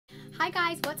Hi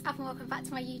guys, what's up and welcome back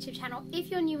to my YouTube channel.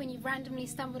 If you're new and you've randomly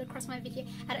stumbled across my video,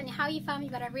 I don't know how you found me,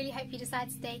 but I really hope you decide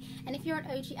to stay. And if you're an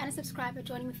OG and a subscriber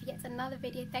joining me for yet another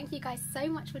video, thank you guys so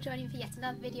much for joining me for yet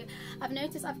another video. I've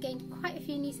noticed I've gained quite a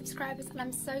few new subscribers and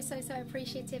I'm so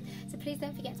appreciative. So please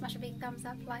don't forget to smash a big thumbs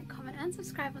up, like, comment and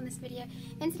subscribe on this video.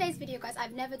 In today's video guys,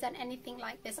 I've never done anything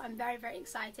like this. I'm very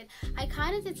excited. I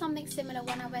kind of did something similar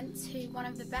when I went to one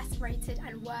of the best rated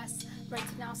and worst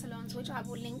rated nail salons, which I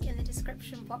will link in the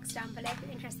description box down below if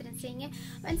you're interested in seeing it.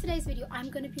 But in today's video I'm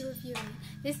going to be reviewing,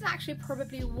 this is actually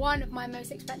probably one of my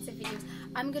most expensive videos.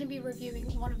 I'm going to be reviewing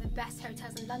one of the best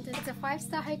hotels in London. It's a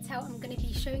 5-star hotel. I'm going to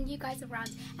be showing you guys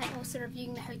around and also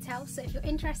reviewing the hotel. So if you're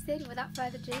interested, without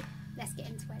further ado, let's get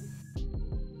into it.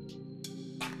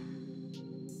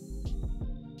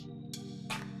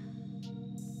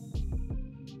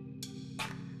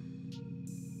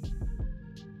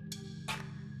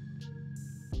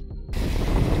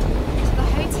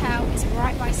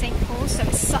 Right by St. Paul's, so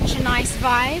it's such a nice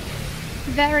vibe,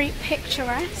 very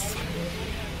picturesque.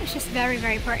 It's just very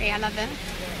pretty. I love it.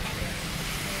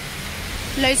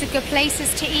 Loads of good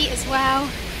places to eat as well.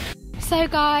 So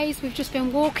guys, we've just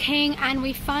been walking and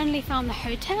we finally found the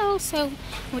hotel, so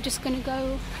we're just gonna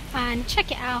go and check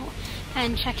it out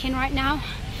and check in right now.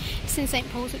 It's in St.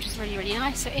 Paul's, which is really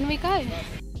nice, so in we go.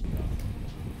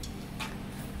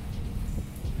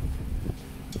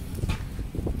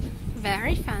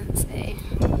 Very fancy.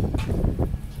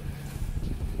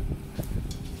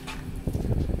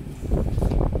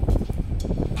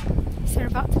 So we're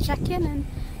about to check in and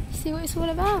see what it's all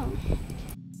about.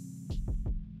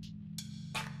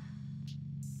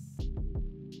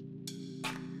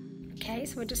 Okay,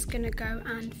 so we're just gonna go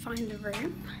and find the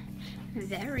room.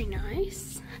 Very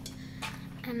nice.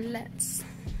 And let's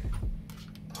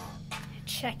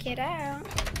check it out.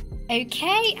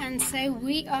 Okay, and so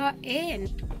we are in.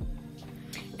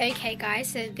 Okay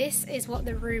guys, so this is what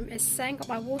the room is saying. Got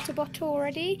my water bottle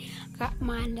already, got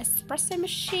my Nespresso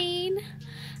machine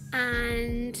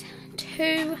and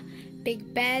 2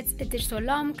 big beds, a digital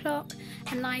alarm clock,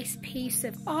 a nice piece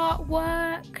of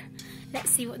artwork.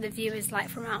 Let's see what the view is like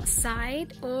from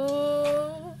outside.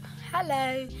 Oh,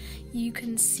 hello. You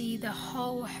can see the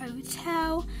whole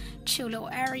hotel, chill little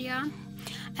area.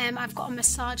 I've got a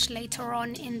massage later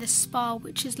on in the spa,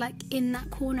 which is like in that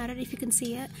corner. I don't know if you can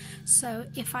see it. So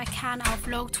if I can, I'll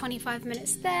vlog 25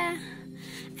 minutes there.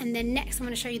 And then next I'm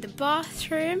going to show you the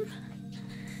bathroom.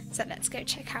 So let's go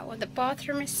check out what the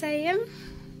bathroom is saying.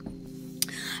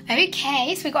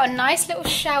 Okay, so we've got a nice little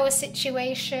shower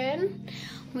situation.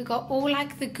 We've got all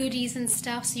like the goodies and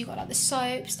stuff. So you've got like the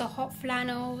soaps, the hot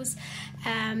flannels,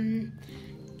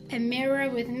 a mirror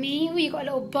with me. You got a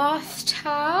little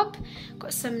bathtub,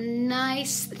 got some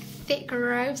nice thick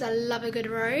robes. I love a good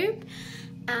robe.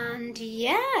 And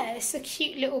yeah, it's a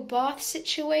cute little bath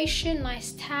situation,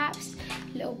 nice taps,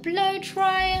 little blow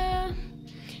dryer.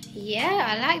 Yeah,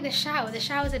 I like the shower. The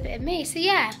shower's a bit of me. So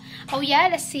yeah, oh yeah,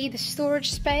 let's see the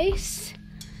storage space.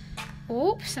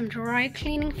 Oh, some dry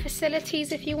cleaning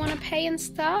facilities if you want to pay and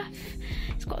stuff.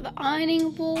 It's got the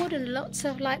ironing board and lots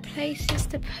of like places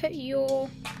to put your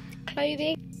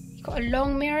clothing. You've got a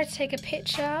long mirror to take a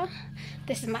picture.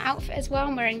 This is my outfit as well.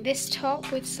 I'm wearing this top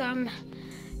with some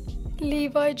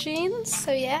Levi jeans.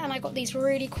 So yeah, and I got these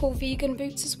really cool vegan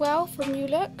boots as well from New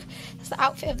Look. That's the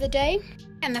outfit of the day.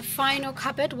 And the final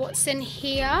cupboard, what's in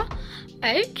here?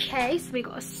 Okay, so we've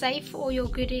got a safe for all your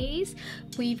goodies.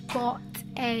 We've got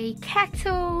a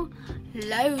kettle,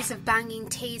 loads of banging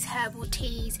teas, herbal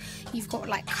teas. You've got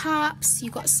like cups,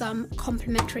 you've got some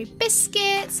complimentary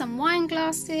biscuits, some wine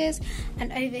glasses,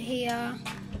 and over here,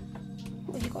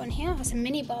 what have you got in here? That's a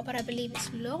mini bar, but I believe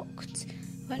it's locked.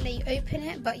 Won't let you open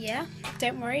it, but yeah,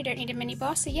 don't worry, don't need a mini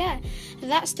bar. So yeah,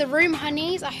 that's the room,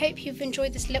 honeys. I hope you've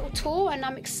enjoyed this little tour and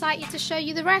I'm excited to show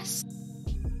you the rest.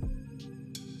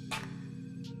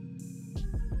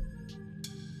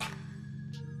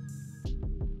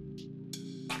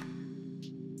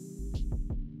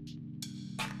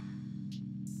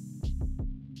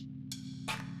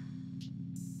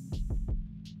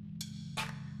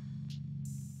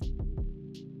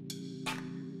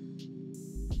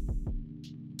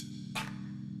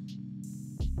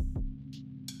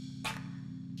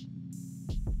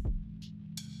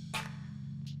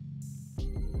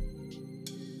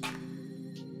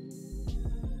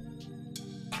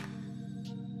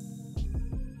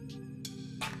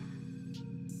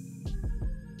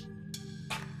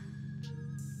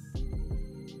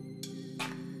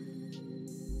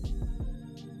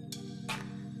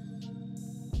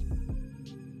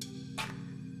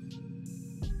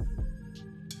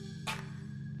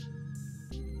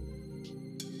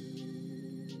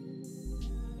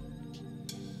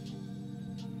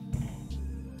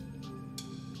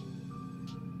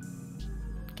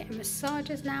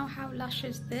 massages now. How lush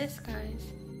is this, guys?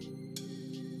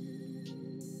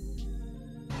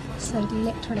 So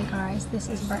literally, guys, this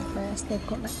is breakfast. They've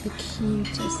got like the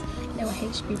cutest little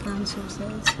HB brown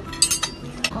sauces.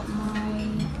 Got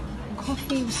my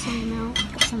coffee with soy milk,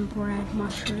 got some bread,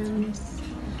 mushrooms,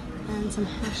 and some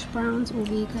hash browns, all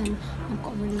vegan. I've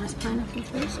got a really nice pineapple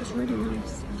toast. It's really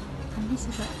nice. And this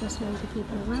is breakfast, loads of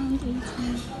people around eating.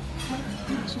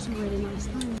 It's just a really nice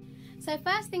time. So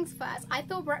first things first, I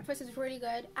thought breakfast was really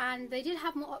good, and they did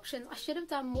have more options. I should have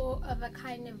done more of a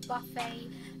kind of buffet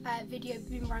video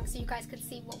boomerang so you guys could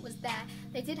see what was there.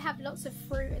 They did have lots of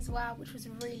fruit as well, which was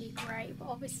really great, but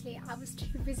obviously I was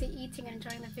too busy eating and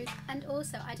enjoying the food. And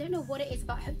also, I don't know what it is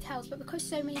about hotels, but because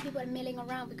so many people are milling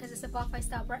around because it's a buffet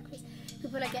style breakfast,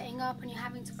 people are getting up and you're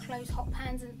having to close hot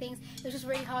pans and things. It was just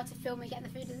really hard to film and get the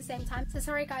food at the same time. So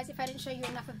sorry guys if I didn't show you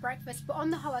enough of breakfast, but on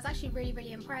the whole I was actually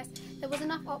really impressed. There was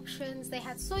enough options. They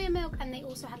had soya milk and they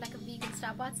also had like a vegan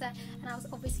style butter, and I was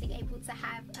obviously able to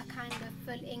have a kind of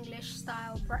full English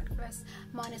style breakfast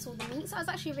minus all the meat, so I was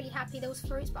actually really happy. There was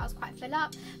fruits, but I was quite full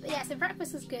up. But yeah, so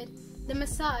breakfast was good. The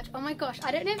massage, oh my gosh,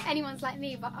 I don't know if anyone's like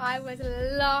me, but I was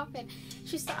laughing.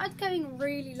 She started going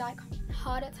really like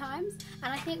hard at times,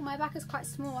 and I think my back is quite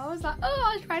small. I was like,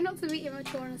 oh, I'll try not to be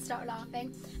immature and start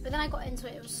laughing. But then I got into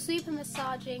it. It was super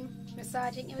massaging.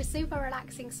 It was super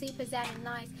relaxing, super zen and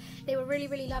nice. They were really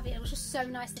lovely. It was just so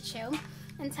nice to chill.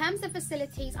 In terms of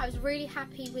facilities, I was really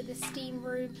happy with the steam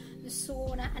room, the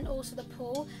sauna, and also the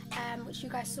pool, which you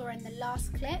guys saw in the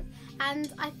last clip.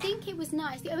 And I think it was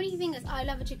nice. The only thing is I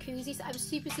love a jacuzzi, so I was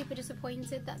super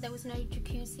disappointed that there was no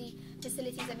jacuzzi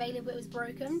facilities available. It was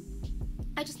broken.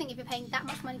 I just think if you're paying that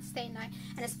much money to stay in night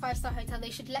and it's a 5-star hotel, they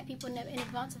should let people know in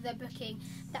advance of their booking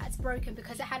that it's broken,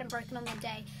 because it hadn't broken on the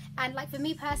day. And like for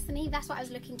me personally, that's what I was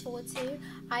looking forward to.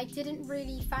 I didn't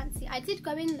really fancy, I did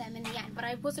go in them in the end, but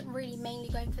I wasn't really mainly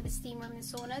going for the steam room and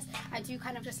saunas. I do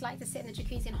kind of just like to sit in the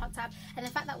jacuzzi and hot tub, and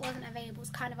the fact that wasn't available was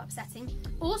kind of upsetting.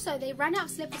 Also, they ran out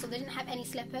of slippers, or they didn't have any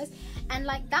slippers, and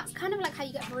like that's kind of like how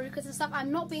you get verrucas and stuff. I'm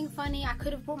not being funny. I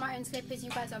could have brought my own slippers.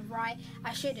 You guys are right,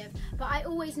 I should have. But I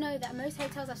always know that most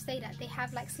hotels I've stayed at, they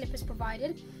have like slippers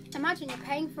provided. Imagine you're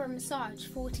paying for a massage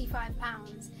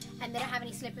 £45 and they don't have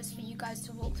any slippers for you guys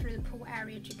to walk through the pool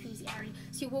area, jacuzzi area,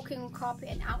 so you're walking on carpet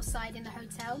and outside in the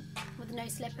hotel with no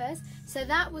slippers. So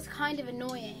that was kind of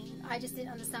annoying. I just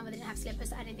didn't understand why they didn't have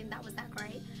slippers. I didn't think that was that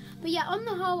great. But yeah, on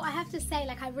the whole, I have to say,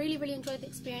 like, I really enjoyed the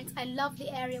experience. I loved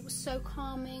the area. It was so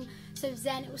calming, so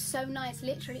zen. It was so nice,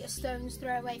 literally a stone's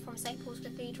throw away from St. Paul's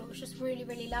Cathedral. It was just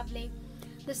really lovely.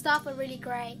 The staff were really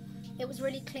great. It was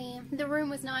really clean. The room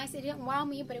was nice. It didn't wow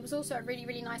me, but it was also a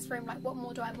really nice room. Like, what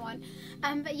more do I want?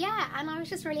 But yeah, and I was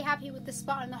just really happy with the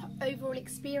spa and the overall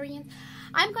experience.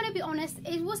 I'm gonna be honest,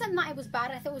 it wasn't that it was bad.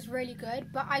 I thought it was really good,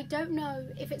 but I don't know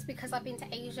if it's because I've been to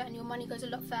Asia and your money goes a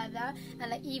lot further,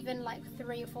 and like even like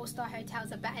 3 or 4-star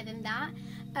hotels are better than that.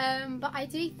 But I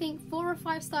do think 4 or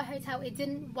 5-star hotel, it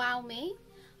didn't wow me,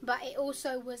 but it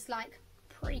also was like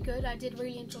pretty good. I did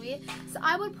really enjoy it, so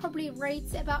I would probably rate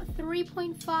it about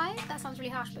 3.5. That sounds really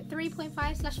harsh, but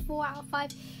 3.5/4 out of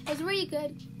 5. It was really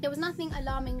good. There was nothing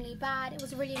alarmingly bad. It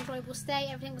was a really enjoyable stay.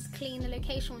 Everything was clean. The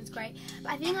location was great,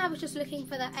 but I think I was just looking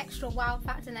for that extra wow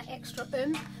factor and that extra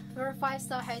for a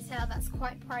 5-star hotel that's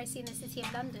quite pricey in the city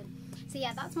of London. So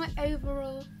yeah, that's my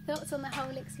overall thoughts on the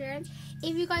whole experience.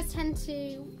 If you guys tend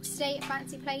to stay at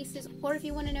fancy places, or if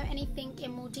you want to know anything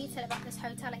in more detail about this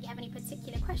hotel, like you have any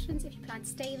particular questions, if you plan to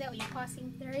stay there or you're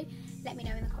passing through, let me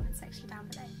know in the comment section down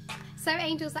below. So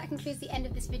angels, that concludes the end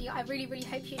of this video. I really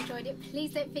hope you enjoyed it.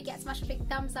 Please don't forget to smash a big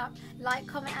thumbs up, like,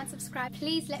 comment and subscribe.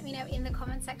 Please let me know in the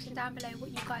comment section down below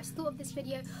what you guys thought of this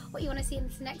video, what you want to see in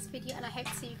this next video, and I hope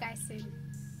to see you guys soon.